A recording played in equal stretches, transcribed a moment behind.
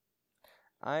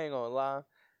I ain't gonna lie.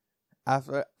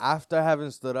 After having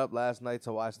stood up last night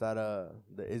to watch that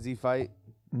the Issy fight,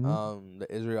 the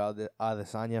Israel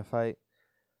Adesanya fight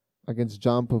against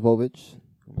John Pavlovich,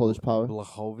 Polish Power.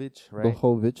 Blachowicz, right?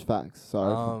 Blachowicz, facts.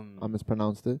 Sorry, I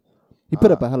mispronounced it. He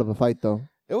put up a hell of a fight though.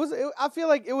 I feel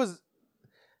like it was.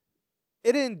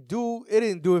 It didn't do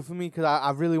it for me because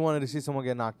I really wanted to see someone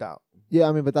get knocked out. Yeah,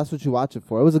 I mean, but that's what you watch it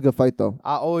for. It was a good fight though.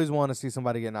 I always want to see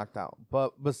somebody get knocked out.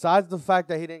 But besides the fact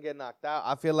that he didn't get knocked out,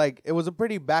 I feel like it was a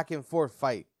pretty back and forth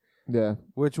fight. Yeah.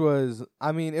 Which was,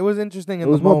 I mean, it was interesting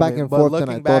in the moment. It was more back and forth than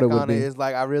I thought it would be. But looking back on it, it's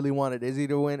like I really wanted Izzy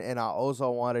to win, and I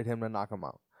also wanted him to knock him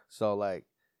out. So, like,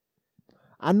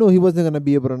 I knew he wasn't going to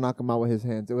be able to knock him out with his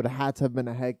hands. It would have had to have been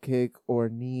a head kick or a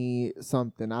knee,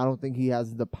 something. I don't think he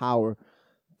has the power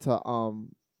to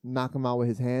knock him out with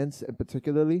his hands,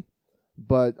 particularly.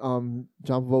 But John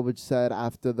Pavlovich said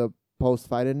after the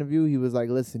post-fight interview, he was like,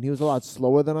 listen, he was a lot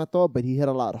slower than I thought, but he hit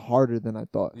a lot harder than I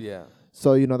thought. Yeah.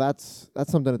 So, that's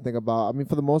something to think about. I mean,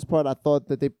 for the most part, I thought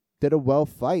that they did a well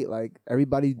fight. Like,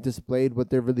 everybody displayed what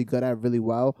they're really good at really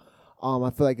well. I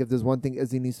feel like if there's one thing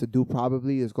Izzy needs to do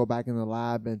probably is go back in the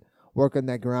lab and work on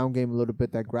that ground game a little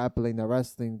bit, that grappling, that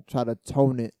wrestling, try to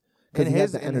tone it. Because he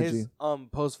has the energy. In his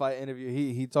post-fight interview,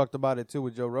 he talked about it too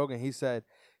with Joe Rogan. He said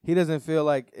he doesn't feel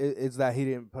like it's that he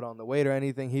didn't put on the weight or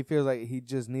anything. He feels like he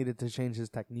just needed to change his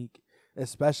technique,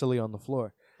 especially on the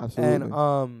floor. Absolutely.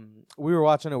 And we were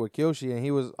watching it with Kyoshi, and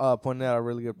he was pointing out a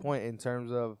really good point in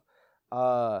terms of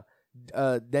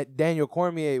that Daniel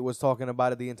Cormier was talking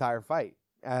about it the entire fight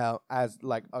as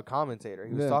like a commentator.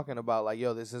 He was talking about like,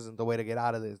 yo, this isn't the way to get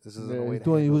out of this. This isn't the way to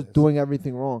handle this. He was doing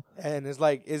everything wrong. And it's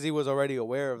like Izzy was already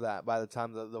aware of that by the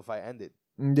time the fight ended.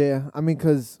 Yeah, I mean,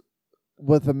 because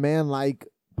with a man like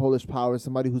Polish Power,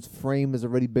 somebody whose frame is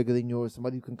already bigger than yours,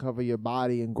 somebody who can cover your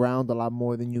body and ground a lot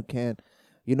more than you can.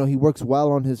 He works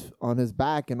well on his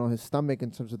back and on his stomach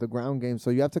in terms of the ground game. So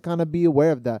you have to kind of be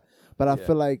aware of that. But I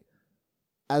feel like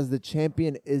as the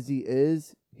champion Izzy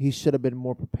is, he should have been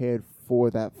more prepared for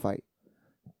that fight,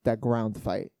 that ground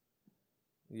fight.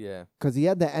 Yeah. Because he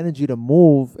had the energy to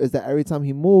move. Is that every time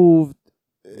he moved,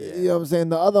 you know what I'm saying?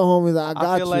 The other homies,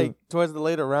 I feel like towards the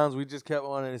later rounds, we just kept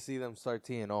wanting to see them start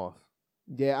teeing off.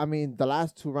 Yeah, I mean, the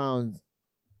last 2 rounds,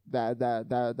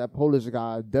 that Polish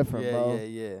guy different, bro.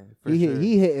 Yeah.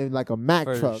 He hitting like a Mack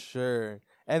truck. For sure.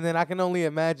 And then I can only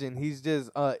imagine he's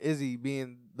just Izzy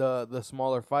being the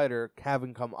smaller fighter,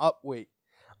 having come up weight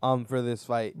for this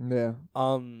fight. Yeah.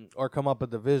 Or come up a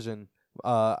division,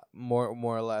 more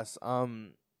or less.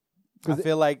 I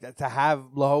feel like to have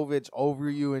Blachowicz over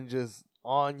you and just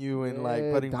on you and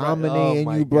like putting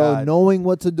dominating you, bro. God. Knowing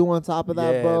what to do on top of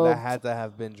that, bro. That had to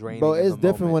have been draining. Bro, it's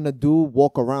different when a dude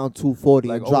walk around 240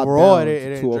 and drop overall, down it to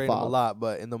didn't 205. Drain him a lot,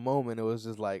 but in the moment, it was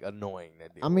just like annoying.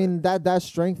 I mean, that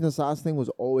strength and size thing was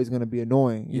always gonna be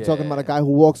annoying. You're talking about a guy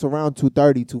who walks around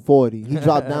 230, 240. He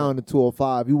dropped down to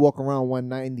 205. You walk around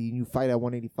 190 and you fight at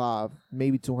 185,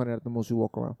 maybe 200 at the most. You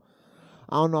walk around.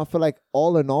 I don't know. I feel like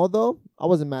all in all, though, I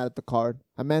wasn't mad at the card.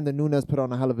 Amanda Nunes put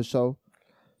on a hell of a show.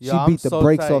 She beat the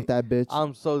brakes off that bitch.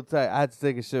 I'm so tight. I had to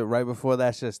take a shit right before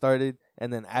that shit started,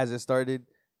 and then as it started,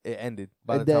 it ended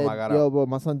by the time I got out. Yo, bro,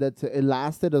 my son dead too. It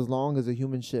lasted as long as a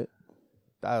human shit.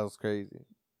 That was crazy.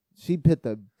 She put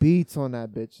the beats on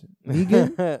that bitch.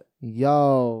 Megan?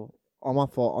 Yo. On my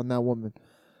fault, on that woman.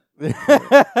 You know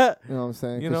what I'm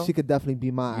saying? Because she could definitely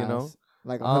be my ass.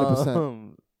 Like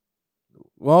 100%.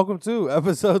 Welcome to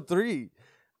episode 3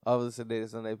 of the Sunday to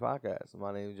Sunday podcast.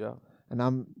 My name is Joe. And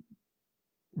I'm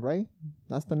Ray?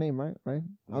 That's the name, right? Right?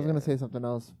 I was going to say something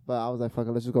else, but I was like, fuck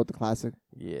it, let's just go with the classic.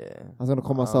 Yeah. I was going to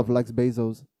call myself Lex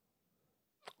Bezos.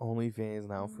 OnlyFans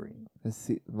now free. Let's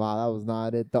see. Wow, that was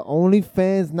not it. The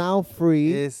OnlyFans now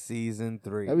free. It's season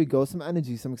 3. There we go. Some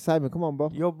energy, some excitement. Come on, bro.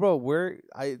 Yo, bro,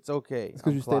 it's okay. It's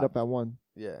because you stayed up at 1.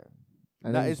 Yeah.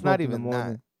 It's not even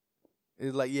that.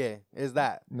 It's like, it's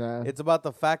that. Nah. It's about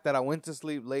the fact that I went to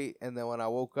sleep late, and then when I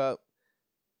woke up,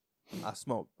 I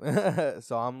smoked.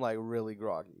 So I'm like really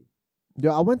groggy.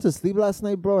 Yo, I went to sleep last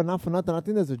night, bro, and not for nothing. I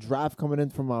think there's a draft coming in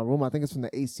from my room. I think it's from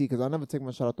the AC because I never take my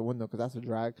shot out the window because that's a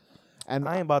drag. And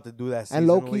I ain't about to do that. And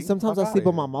low key, sometimes I sleep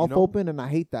with my mouth open, and I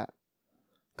hate that.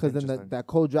 Because then that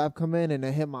cold draft come in and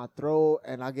it hit my throat,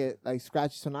 and I get like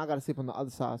scratchy. So now I gotta sleep on the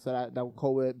other side, so that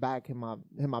cold back hit my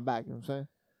back. You know what I'm saying?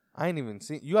 I ain't even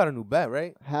seen. You got a new bed,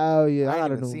 right? Hell yeah, I got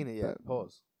ain't a even new seen it yet. bed.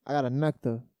 Pause. I got a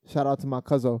nectar. Shout out to my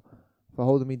cousin for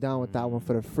holding me down with that one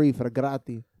for the free, for the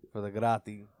gratis. For the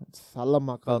gratis. I love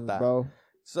my cousin, bro.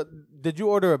 So, did you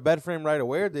order a bed frame right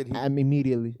away, or did he?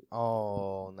 Immediately.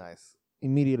 Oh, nice.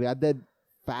 Immediately. I did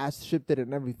fast shipped it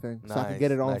and everything, so I could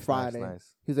get it on Friday.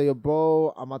 Nice. He's like, yo,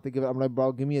 bro, I'm about to give it. I'm like,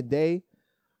 bro, give me a day.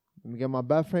 Let me get my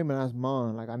bed frame and that's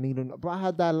mine. Like I need to. Bro, I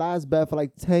had that last bed for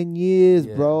like 10 years,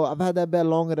 bro. I've had that bed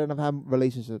longer than I've had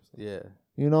relationships. Yeah.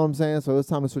 You know what I'm saying? So it's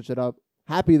time to switch it up.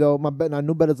 Happy though. My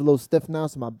new bed is a little stiff now,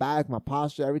 so my back, my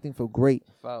posture, everything feel great.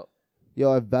 Felt.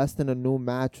 Yo, invest in a new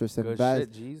mattress. Good Invest.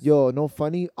 shit, G's. Yo, no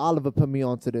funny. Oliver put me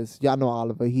onto this. Y'all know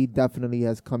Oliver. He definitely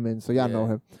has come in, so y'all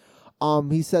know him.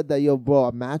 He said that, yo, bro,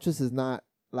 a mattress is not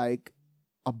like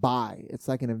a buy. It's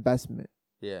like an investment.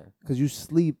 Yeah. Because you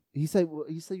sleep. He said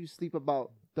you sleep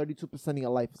about 32% of your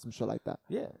life or some shit like that.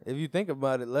 Yeah. If you think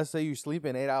about it, let's say you sleep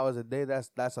in 8 hours a day.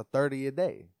 That's a 30 a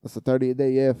day. That's a 30 a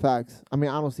day. Yeah, facts. I mean,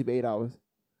 I don't sleep 8 hours.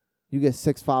 You get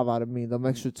 6-5 out of me. The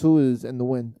extra 2 is in the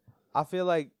wind. I feel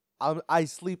like I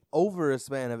sleep over a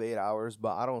span of 8 hours,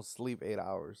 but I don't sleep 8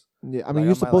 hours. Yeah, I mean,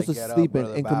 you're supposed to sleep in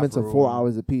increments of 4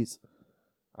 hours apiece.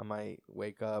 I might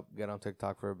wake up, get on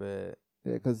TikTok for a bit.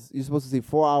 Yeah, because you're supposed to sleep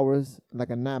 4 hours, like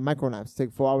a nap, micro naps. Take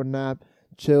a 4-hour nap,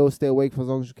 chill, stay awake for as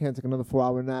long as you can, take another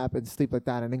 4-hour nap, and sleep like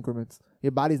that in increments.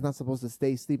 Your body's not supposed to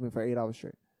stay sleeping for 8 hours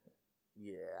straight.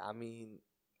 Yeah, I mean,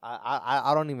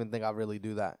 I don't even think I really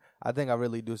do that. I think I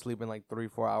really do sleep in like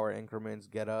 3-4 hour increments,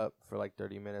 get up for like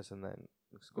 30 minutes, and then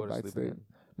go to sleep again.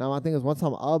 Now, my thing is, once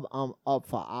I'm up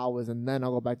for hours, and then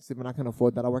I'll go back to sleep, and I can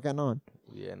afford that. I work at NUNES.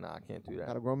 Yeah, nah, I can't do that.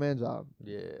 Got a grown man job.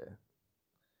 Yeah.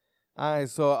 All right,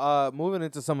 so moving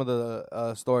into some of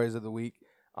the stories of the week.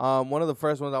 One of the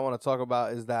first ones I want to talk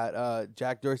about is that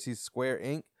Jack Dorsey's Square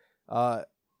Inc.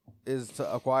 Is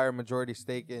to acquire majority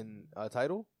stake in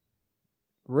Tidal.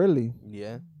 Really?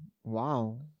 Yeah.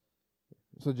 Wow.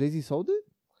 So Jay-Z sold it?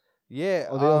 Yeah.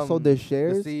 Oh, they all sold their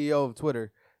shares? The CEO of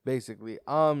Twitter, basically.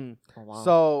 Wow.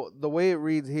 So the way it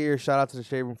reads here, shout out to the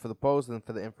Shade Room for the post and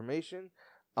for the information.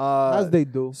 As they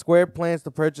do. Square plans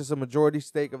to purchase a majority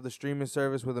stake of the streaming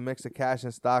service with a mix of cash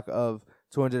and stock of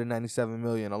 $297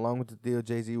 million. Along with the deal,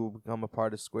 Jay-Z will become a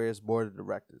part of Square's board of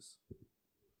directors.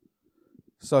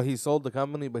 So he sold the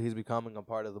company, but he's becoming a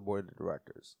part of the board of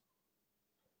directors.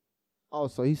 Oh,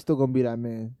 so he's still gonna be that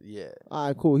man. Yeah. All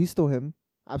right, cool. He's still him.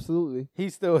 Absolutely.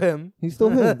 He's still him. He's still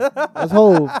him. That's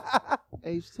Hov.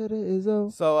 H to the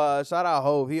Izzo. So shout out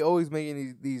Hov. He always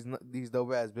making these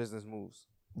dope ass business moves.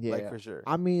 Yeah, like for sure.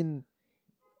 I mean,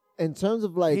 in terms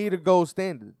of like, he the gold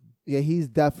standard. Yeah, he's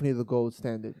definitely the gold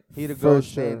standard. He the gold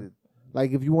standard.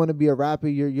 Like if you want to be a rapper,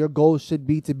 your goal should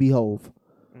be to be Hov,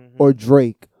 or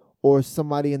Drake, or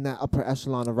somebody in that upper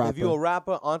echelon of rapper. If you're a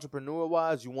rapper, entrepreneur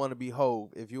wise, you want to be Hov.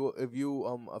 If you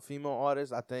a female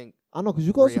artist, I think I know because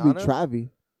you can also be Travi.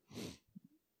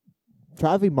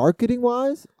 Travi marketing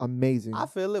wise, amazing. I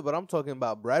feel it, but I'm talking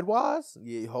about bread wise,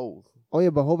 yeah, Hov. Oh yeah,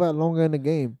 but Hov had longer in the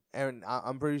game. And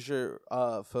I'm pretty sure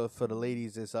for the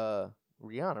ladies it's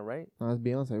Rihanna, right? No, it's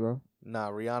Beyonce, bro. Nah,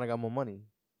 Rihanna got more money.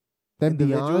 Than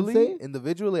Beyonce?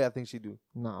 Individually, I think she do.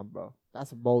 Nah, bro.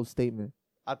 That's a bold statement.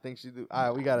 I think she do. All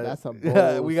right, we gotta. That's a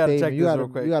bold we gotta check this real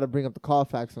quick. You gotta bring up the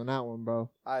Carfax on that one, bro.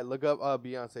 All right, look up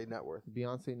Beyonce net worth.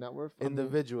 Beyonce net worth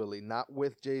individually, not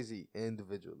with Jay-Z.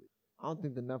 Individually. I don't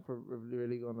think the net worth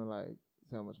really gonna like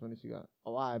say how much money she got.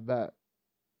 Oh, I bet.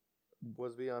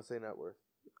 What's Beyonce net worth?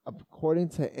 According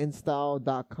to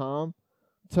InStyle.com,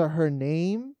 to her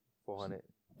name,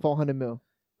 400 mil.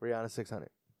 Rihanna 600.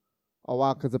 Oh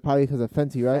wow, probably because of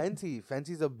Fenty, right?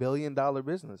 Fenty's $1 billion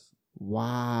business.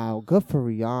 Wow, good for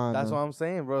Rihanna. That's what I'm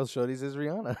saying, bro. Shorty's is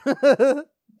Rihanna.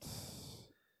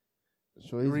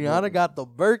 Rihanna got the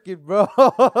Berkin, bro.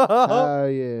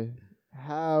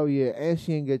 Hell yeah, and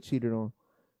she ain't get cheated on.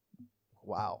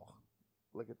 Wow.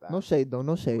 Look at that. No shade though.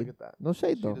 No shade. Look at that. No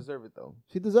shade though. She deserve it though.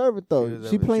 She deserve it though.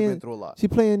 She playing. She been through a lot. She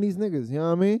playing these niggas. You know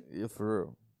what I mean? Yeah, for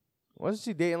real. Wasn't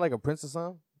she dating like a prince or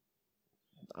something?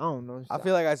 I don't know. I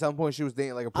feel like at some point she was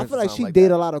dating like a prince. I feel like she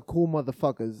dated a lot of cool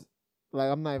motherfuckers. Like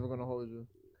I'm not even gonna hold you.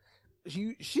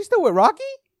 She still with Rocky?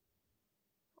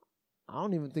 I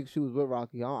don't even think she was with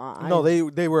Rocky. No,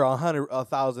 they were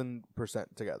 1,000%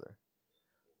 together.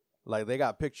 Like they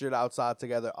got pictured outside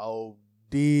together.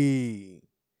 OD.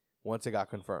 Once it got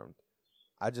confirmed.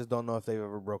 I just don't know if they've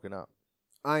ever broken up.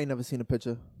 I ain't never seen a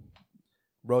picture.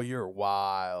 Bro, you're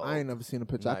wild. I ain't never seen a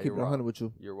picture. I keep it 100 with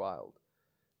you. You're wild.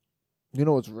 You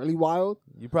know what's really wild?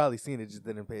 You probably seen it, just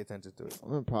didn't pay attention to it. I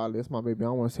mean, probably. That's my baby. I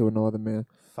don't want to see with no other man.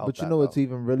 But you know what's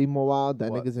even really more wild?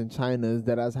 That niggas in China is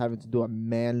that us having to do a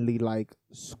manly, like,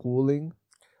 schooling.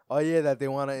 Oh, yeah, that they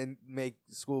want to make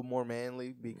school more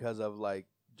manly because of, like,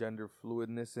 gender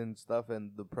fluidness and stuff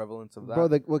and the prevalence of that. Bro,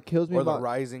 what kills me about... the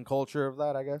rising culture of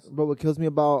that, I guess. Bro, what kills me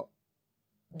about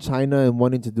China and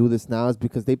wanting to do this now is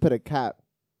because they put a cap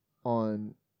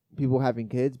on people having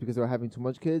kids because they were having too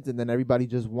much kids, and then everybody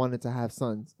just wanted to have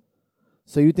sons.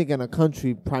 So you think in a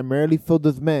country primarily filled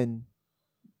with men,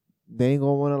 they ain't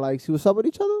gonna want to like see what's up with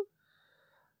each other?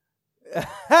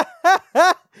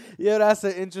 Yeah, that's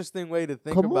an interesting way to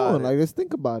think Come about on, it. like let's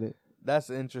think about it. That's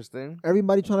interesting.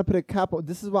 Everybody trying to put a cap on.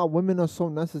 This is why women are so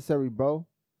necessary, bro.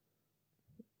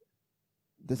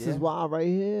 This is why right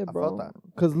here, I bro. felt that.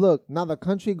 Because look, now the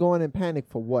country going in panic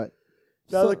for what?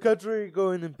 Now the country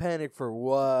going in panic for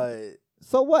what?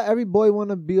 So what? Every boy want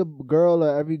to be a girl,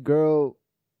 or every girl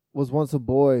was once a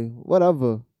boy.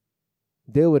 Whatever.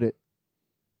 Deal with it.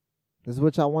 This is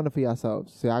what y'all wanted for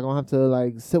yourselves. So y'all gonna have to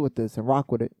like sit with this and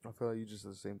rock with it. I feel like you just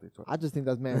said the same thing. I just think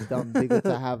that's man dumb. They get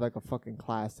to have like a fucking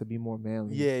class to be more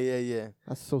manly. Yeah.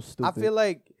 That's so stupid. I feel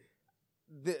like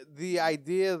the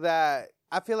idea that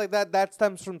that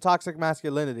stems from toxic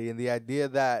masculinity and the idea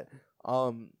that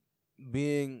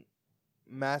being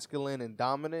masculine and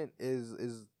dominant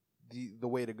is the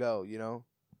way to go, you know?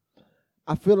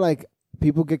 I feel like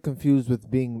people get confused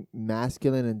with being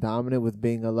masculine and dominant with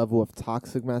being a level of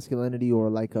toxic masculinity or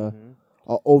like a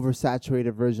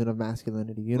oversaturated version of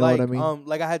masculinity. You know what I mean?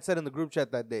 Like I had said in the group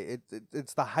chat that day,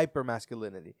 it's the hyper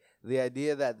masculinity. The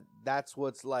idea that that's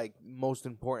what's like most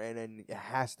important and it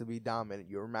has to be dominant,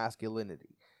 your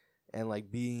masculinity. And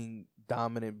like being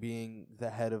dominant, being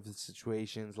the head of the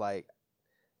situations, like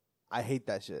I hate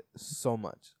that shit so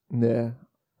much. Yeah.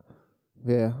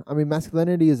 I mean,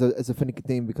 masculinity is a finicky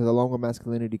thing because along with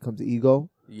masculinity comes ego.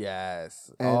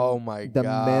 Yes. And oh my the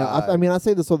god. Male, I mean, I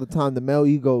say this all the time. The male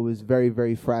ego is very,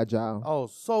 very fragile. Oh,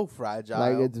 so fragile.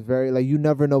 Like it's very like you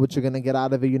never know what you're gonna get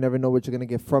out of it. You never know what you're gonna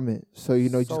get from it. So you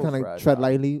know, you just kind of tread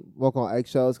lightly, walk on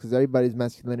eggshells, because everybody's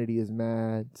masculinity is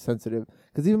mad sensitive.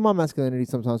 Because even my masculinity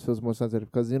sometimes feels more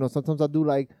sensitive. Because you know, sometimes I do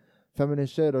like feminine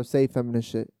shit or say feminine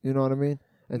shit. You know what I mean?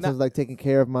 And just like taking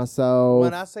care of myself.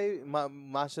 When I say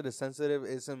my shit is sensitive,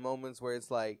 it's in moments where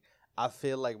it's like I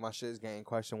feel like my shit is getting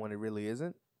questioned when it really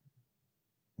isn't.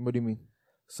 What do you mean?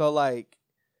 So like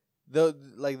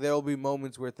there'll be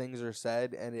moments where things are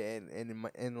said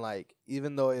and like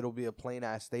even though it'll be a plain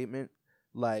ass statement,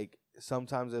 like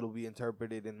sometimes it'll be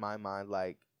interpreted in my mind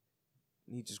like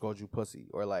he just called you pussy,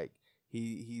 or like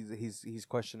he's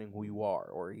questioning who you are,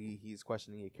 or he's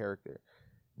questioning your character.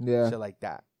 Yeah. Shit like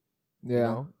that. Yeah. You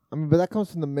know? I mean, but that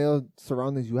comes from the male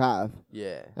surroundings you have.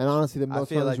 Yeah. And honestly, the male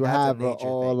surroundings you have are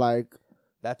all like...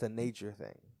 That's a nature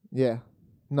thing. Yeah.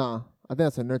 Nah. I think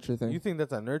that's a nurture thing. You think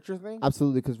that's a nurture thing?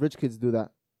 Absolutely, because rich kids do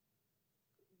that.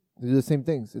 They do the same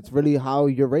things. It's really how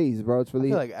you're raised, bro. It's really...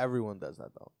 I feel like everyone does that,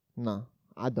 though. Nah.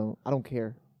 I don't. I don't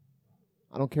care.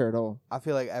 I don't care at all. I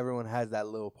feel like everyone has that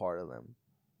little part of them.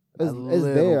 It's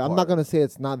there. I'm not going to say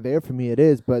it's not there for me. It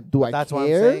is, but do I care? That's what I'm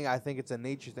saying. I think it's a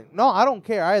nature thing. No, I don't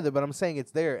care either, but I'm saying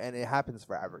it's there, and it happens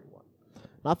for everyone.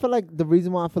 I feel like the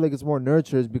reason why I feel like it's more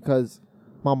nurture is because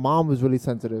my mom was really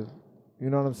sensitive. You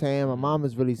know what I'm saying? My mom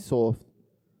is really soft.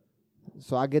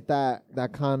 So I get that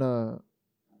kind of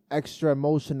extra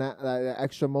emotion, that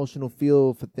extra emotional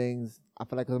feel for things. I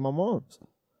feel like because of my mom's.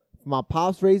 If my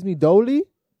pops raised me dolly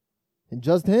and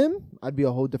just him, I'd be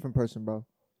a whole different person, bro.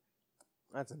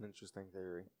 That's an interesting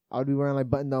theory. I would be wearing like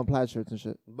button-down plaid shirts and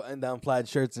shit. Button-down plaid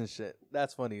shirts and shit.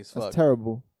 That's funny as fuck. That's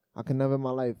terrible. I can never in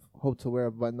my life hope to wear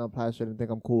a button-down plaid shirt and think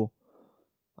I'm cool.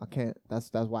 I can't. That's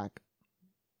whack.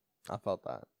 I felt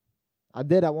that. I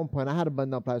did at one point. I had a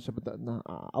button-down plaid shirt, but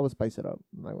I would spice it up.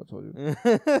 Like I told you.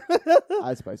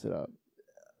 I'd spice it up.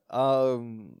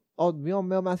 Beyond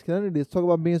male masculinity, let's talk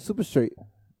about being super straight.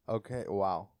 Okay.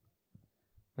 Wow.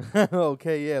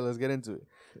 Okay, yeah, let's get into it.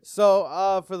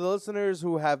 So, for the listeners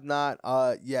who have not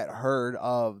yet heard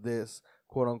of this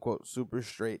quote-unquote super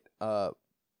straight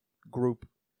group,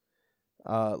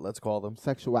 let's call them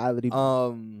sexuality.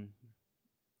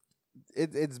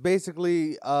 It's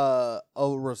basically a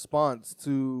response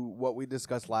to what we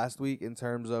discussed last week in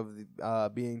terms of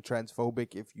being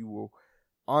transphobic if you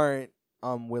aren't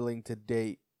willing to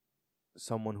date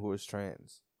someone who is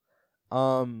trans.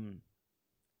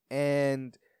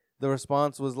 And the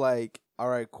response was like, all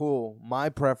right, cool. My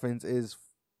preference is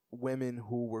women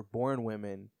who were born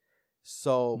women.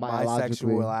 So my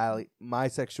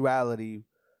sexuality,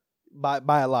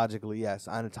 biologically, yes,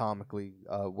 anatomically,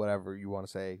 whatever you want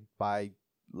to say,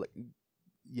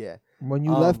 yeah. When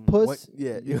you left puss,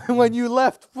 when you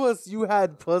left puss, you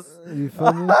had puss. You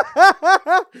feel me?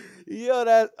 Yo,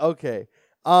 that okay.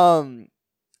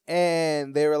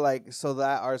 And they were like, so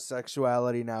that our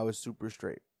sexuality now is super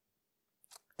straight.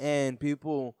 And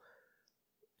people,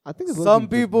 I think some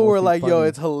people were like, funny. yo,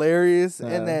 it's hilarious.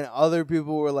 And then other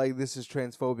people were like, this is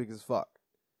transphobic as fuck.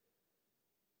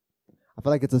 I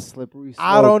feel like it's a slippery slope.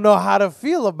 I don't know how to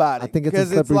feel about it. I think it's a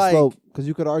slippery slope because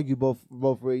you could argue both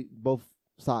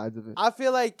sides of it. I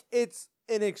feel like it's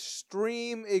an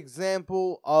extreme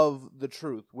example of the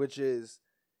truth, which is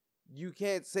you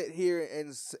can't sit here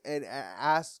and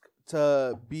ask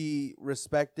to be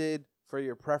respected for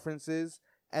your preferences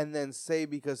and then say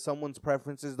because someone's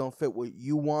preferences don't fit what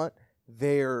you want,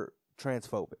 they're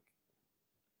transphobic.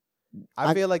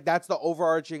 I feel like that's the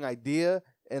overarching idea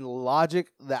and logic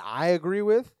that I agree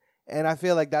with, and I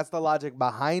feel like that's the logic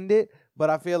behind it, but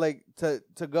I feel like to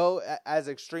go as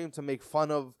extreme to make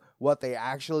fun of what they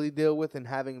actually deal with and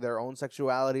having their own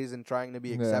sexualities and trying to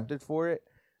be accepted for it,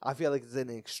 I feel like it's an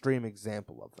extreme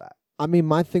example of that. I mean,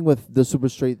 my thing with the super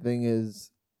straight thing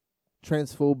is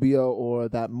transphobia or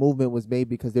that movement was made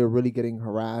because they were really getting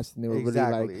harassed and they were really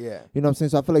like, you know what I'm saying?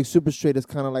 So I feel like super straight is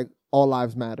kind of like all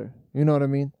lives matter. You know what I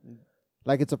mean?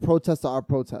 Like it's a protest to our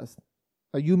protest.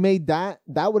 Like you made that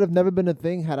would have never been a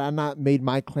thing had I not made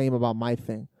my claim about my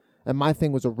thing. And my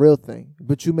thing was a real thing.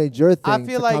 But you made your thing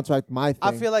to counteract my thing.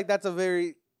 I feel like that's a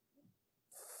very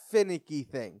finicky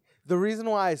thing. The reason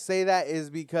why I say that is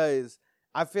because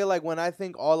I feel like when I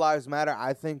think all lives matter,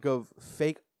 I think of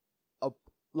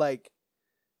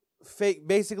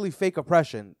basically fake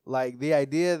oppression. Like the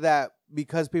idea that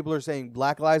because people are saying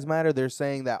Black Lives Matter, they're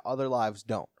saying that other lives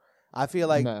don't. I feel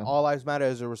like all lives matter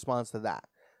is a response to that.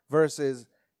 Versus,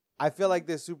 I feel like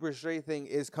this super straight thing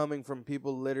is coming from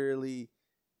people literally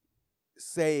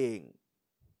saying,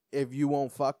 if you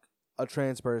won't fuck a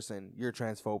trans person, you're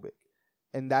transphobic.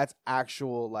 And that's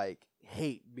actual, like,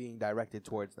 hate being directed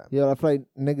towards them. Yeah, I feel like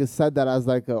niggas said that as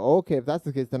like, okay, if that's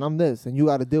the case, then I'm this, and you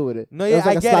got to deal with it. No, yeah, it was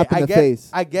like I a get slap it. in the face.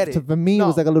 I get it. So for me, it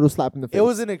was like a little slap in the face.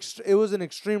 It was an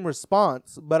extreme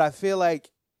response, but I feel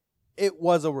like it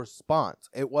was a response.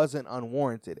 It wasn't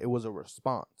unwarranted. It was a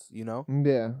response, you know?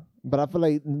 Yeah, but I feel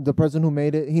like the person who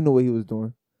made it, he knew what he was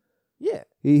doing. Yeah.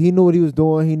 He knew what he was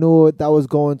doing. He knew what that was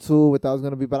going to, what that was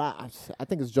going to be. But I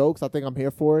think it's jokes. I think I'm here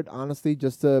for it, honestly,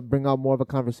 just to bring out more of a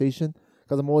conversation.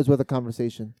 Because I'm always with a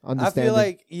conversation. I feel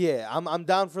like, I'm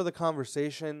down for the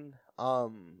conversation.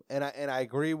 And I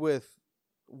agree with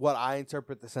what I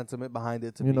interpret the sentiment behind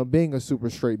it to be. You know, being a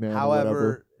super straight man.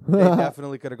 However, they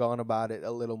definitely could have gone about it a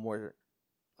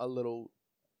little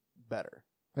better.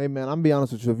 Hey, man, I'm going to be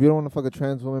honest with you. If you don't want to fuck a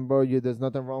trans woman, bro, there's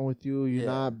nothing wrong with you. You're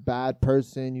not a bad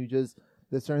person.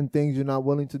 There's certain things you're not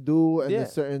willing to do. And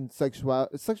there's certain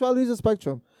sexuality is a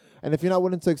spectrum. And if you're not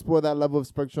willing to explore that level of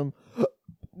spectrum,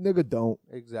 nigga, don't.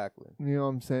 Exactly. You know what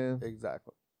I'm saying?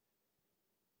 Exactly.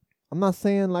 I'm not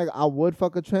saying like I would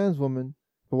fuck a trans woman.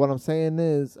 But what I'm saying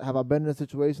is, have I been in a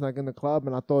situation like in the club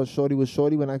and I thought shorty was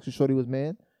shorty when actually shorty was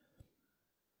man?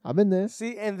 I've been there.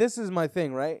 See, and this is my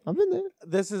thing, right? I've been there.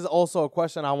 This is also a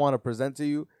question I want to present to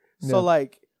you. So,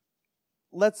 like,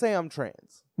 let's say I'm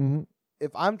trans. Mm-hmm.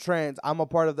 If I'm trans, I'm a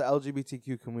part of the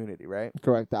LGBTQ community, right?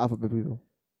 Correct, the alphabet people.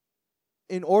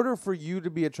 In order for you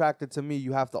to be attracted to me,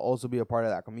 you have to also be a part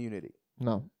of that community.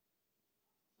 No.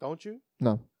 Don't you?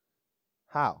 No.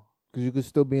 How? Because you could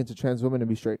still be into trans women and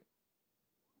be straight.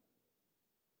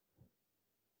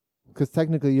 Because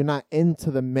technically, you're not into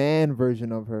the man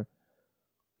version of her.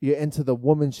 You're into the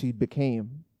woman she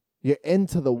became. You're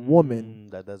into the woman.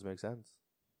 That does make sense.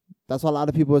 That's why a lot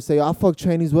of people would say, I fuck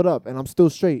trannies, what up? And I'm still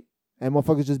straight. And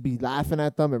motherfuckers just be laughing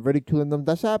at them and ridiculing them.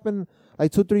 That shit happened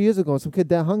like 2-3 years ago. Some kid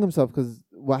that hung himself because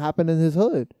what happened in his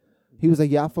hood. He was like,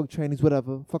 yeah, I fuck trannies,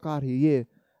 whatever. Fuck out here, yeah.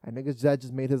 And niggas that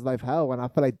just made his life hell. And I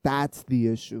feel like that's the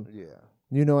issue. Yeah.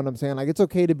 You know what I'm saying? Like, it's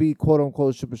okay to be quote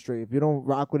unquote super straight. If you don't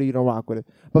rock with it, you don't rock with it.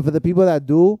 But for the people that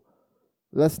do,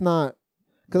 let's not.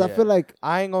 Because I feel like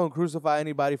I ain't gonna crucify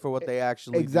anybody for what they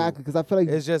actually exactly. Because I feel like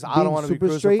it's just I don't want to be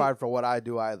crucified straight, for what I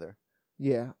do either.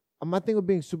 Yeah, my thing with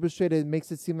being super straight, it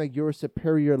makes it seem like you're a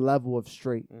superior level of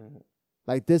straight. Mm-hmm.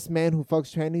 Like this man who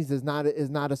fucks trannies is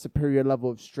not a superior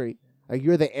level of straight. Like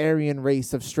you're the Aryan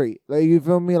race of straight. Like you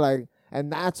feel me? Like,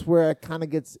 and that's where it kind of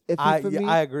gets iffy for me.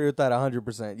 I agree with that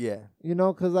 100%. Yeah, you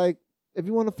know, because like. If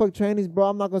you want to fuck trannies, bro,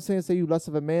 I'm not going to say you less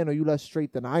of a man or you less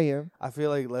straight than I am. I feel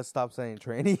like let's stop saying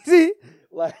trannies.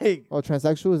 Like, oh,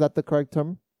 transsexual? Is that the correct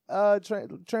term?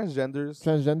 Transgenders.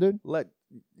 Transgendered?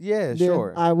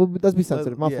 Sure. Let's be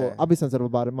sensitive. My fault. I'll be sensitive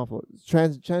about it. My fault.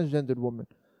 Transgendered woman.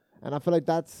 And I feel like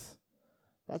that's,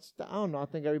 I don't know. I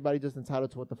think everybody just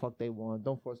entitled to what the fuck they want.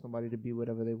 Don't force nobody to be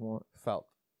whatever they want. Felt.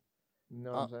 You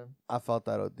know what I'm saying? I felt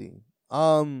that OD.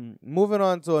 Moving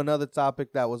on to another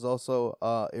topic that was also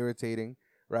irritating,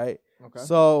 right? Okay.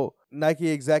 So Nike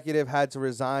executive had to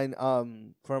resign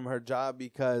from her job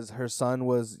because her son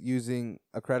was using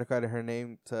a credit card in her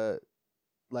name to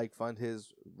like fund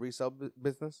his resale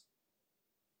business.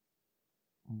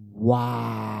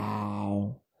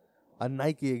 Wow. A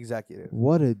Nike executive.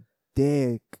 What a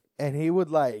dick. And he would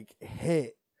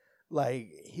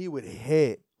he would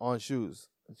hit on shoes.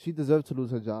 She deserved to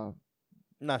lose her job.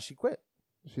 Nah, she quit.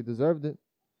 She deserved it.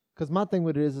 Because my thing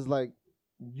with it is like,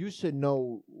 you should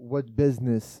know what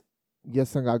business your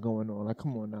son got going on. Like,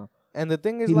 come on now. And the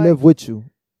thing is, He like, live with you.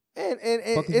 and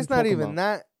Fuck is you it's not talking even about?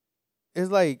 that.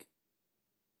 It's like,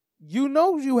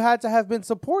 you had to have been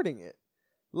supporting it.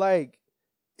 Like,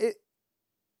 it.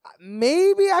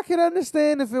 Maybe I could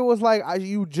understand if it was like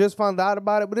you just found out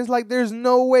about it, but it's like there's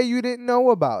no way you didn't know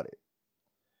about it.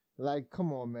 Like,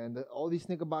 come on, man. All these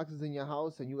sneaker boxes in your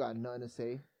house and you got nothing to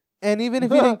say. And even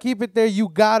if you didn't keep it there, you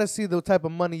gotta see the type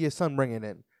of money your son bringing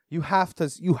in. You have to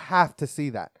see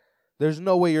that. There's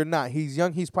no way you're not. He's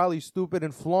young. He's probably stupid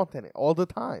and flaunting it all the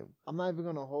time. I'm not even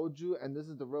gonna hold you, and this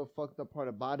is the real fucked up part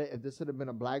about it. If this would have been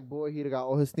a black boy, he'd have got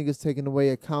all his sneakers taken away,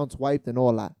 accounts wiped, and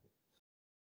all that.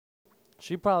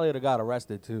 She probably would have got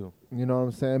arrested too. You know what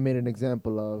I'm saying? Made an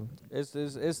example of.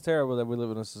 It's terrible that we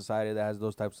live in a society that has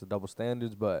those types of double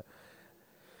standards, but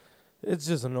it's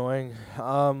just annoying.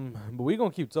 But we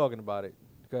gonna keep talking about it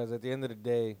because at the end of the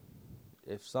day,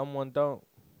 if someone don't,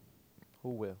 who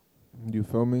will? You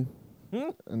feel me?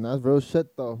 And that's real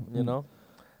shit, though. You know.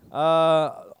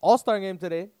 All-Star game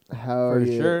today. Hell For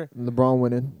yeah. sure. LeBron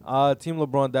winning. Team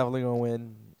LeBron definitely gonna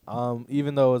win.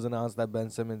 Even though it was announced that Ben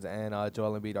Simmons and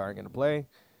Joel Embiid aren't gonna play,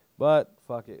 but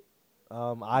fuck it.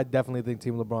 I definitely think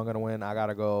Team LeBron gonna win. I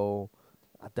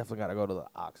definitely gotta go to the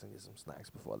Ox and get some snacks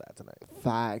before that tonight.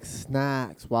 Facts.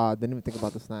 Snacks. Wow, didn't even think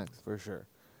about the snacks. For sure.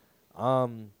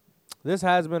 This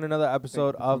has been another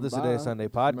episode of the Today Sunday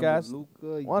podcast.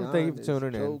 Want to thank you for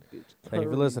tuning in. Thank you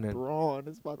for listening.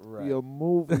 It's about to be a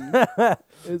movie.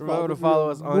 Remember to follow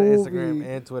us on Instagram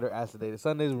and Twitter at Today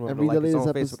Sundays. Remember to like us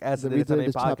on Facebook at Today Sunday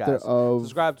Podcast.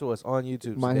 Subscribe to us on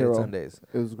YouTube. My Today Hero. Sundays.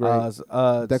 It was great.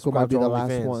 Deco might be the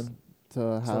last one to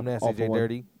have Some nasty J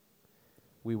Dirty.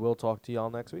 We will talk to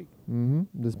y'all next week.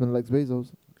 This has been Lex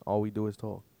Bezos. All we do is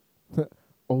talk.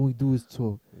 All we do is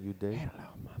talk. You dig? Hello,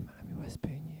 mama. Let me whisper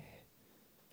in your